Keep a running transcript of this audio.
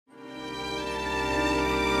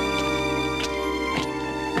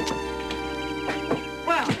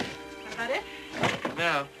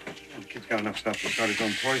got enough stuff to start his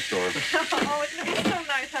own toy store. Oh, it's so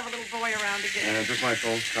nice to have a little boy around again. Yeah, just like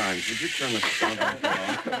old times. Would you turn the sound on?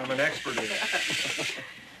 I'm an expert in it.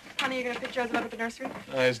 Honey, you going to pick Joseph up at the nursery?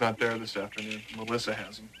 He's not there this afternoon. Melissa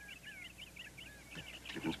has him.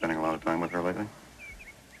 You've been spending a lot of time with her lately?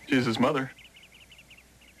 She's his mother.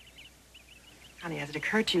 Honey, has it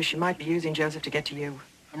occurred to you she might be using Joseph to get to you?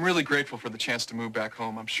 I'm really grateful for the chance to move back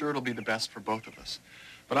home. I'm sure it'll be the best for both of us.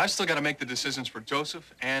 But I've still got to make the decisions for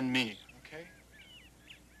Joseph and me, okay?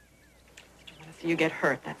 I want to see you get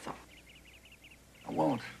hurt, that's all. I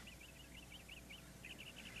won't.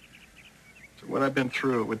 So what I've been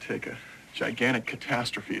through, it would take a gigantic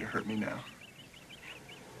catastrophe to hurt me now.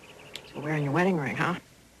 So you're wearing your wedding ring, huh?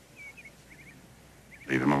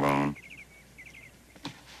 Leave him alone.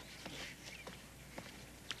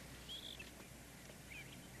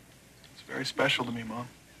 It's very special to me, Mom.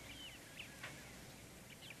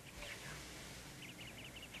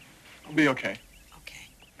 I'll be okay. Okay.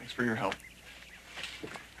 Thanks for your help.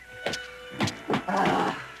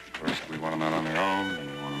 First, we want them out on their own, then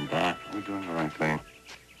we want them back. We're doing the right thing.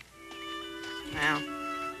 Now,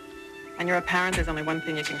 when you're a parent, there's only one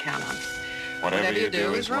thing you can count on. Whatever you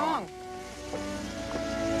do is wrong.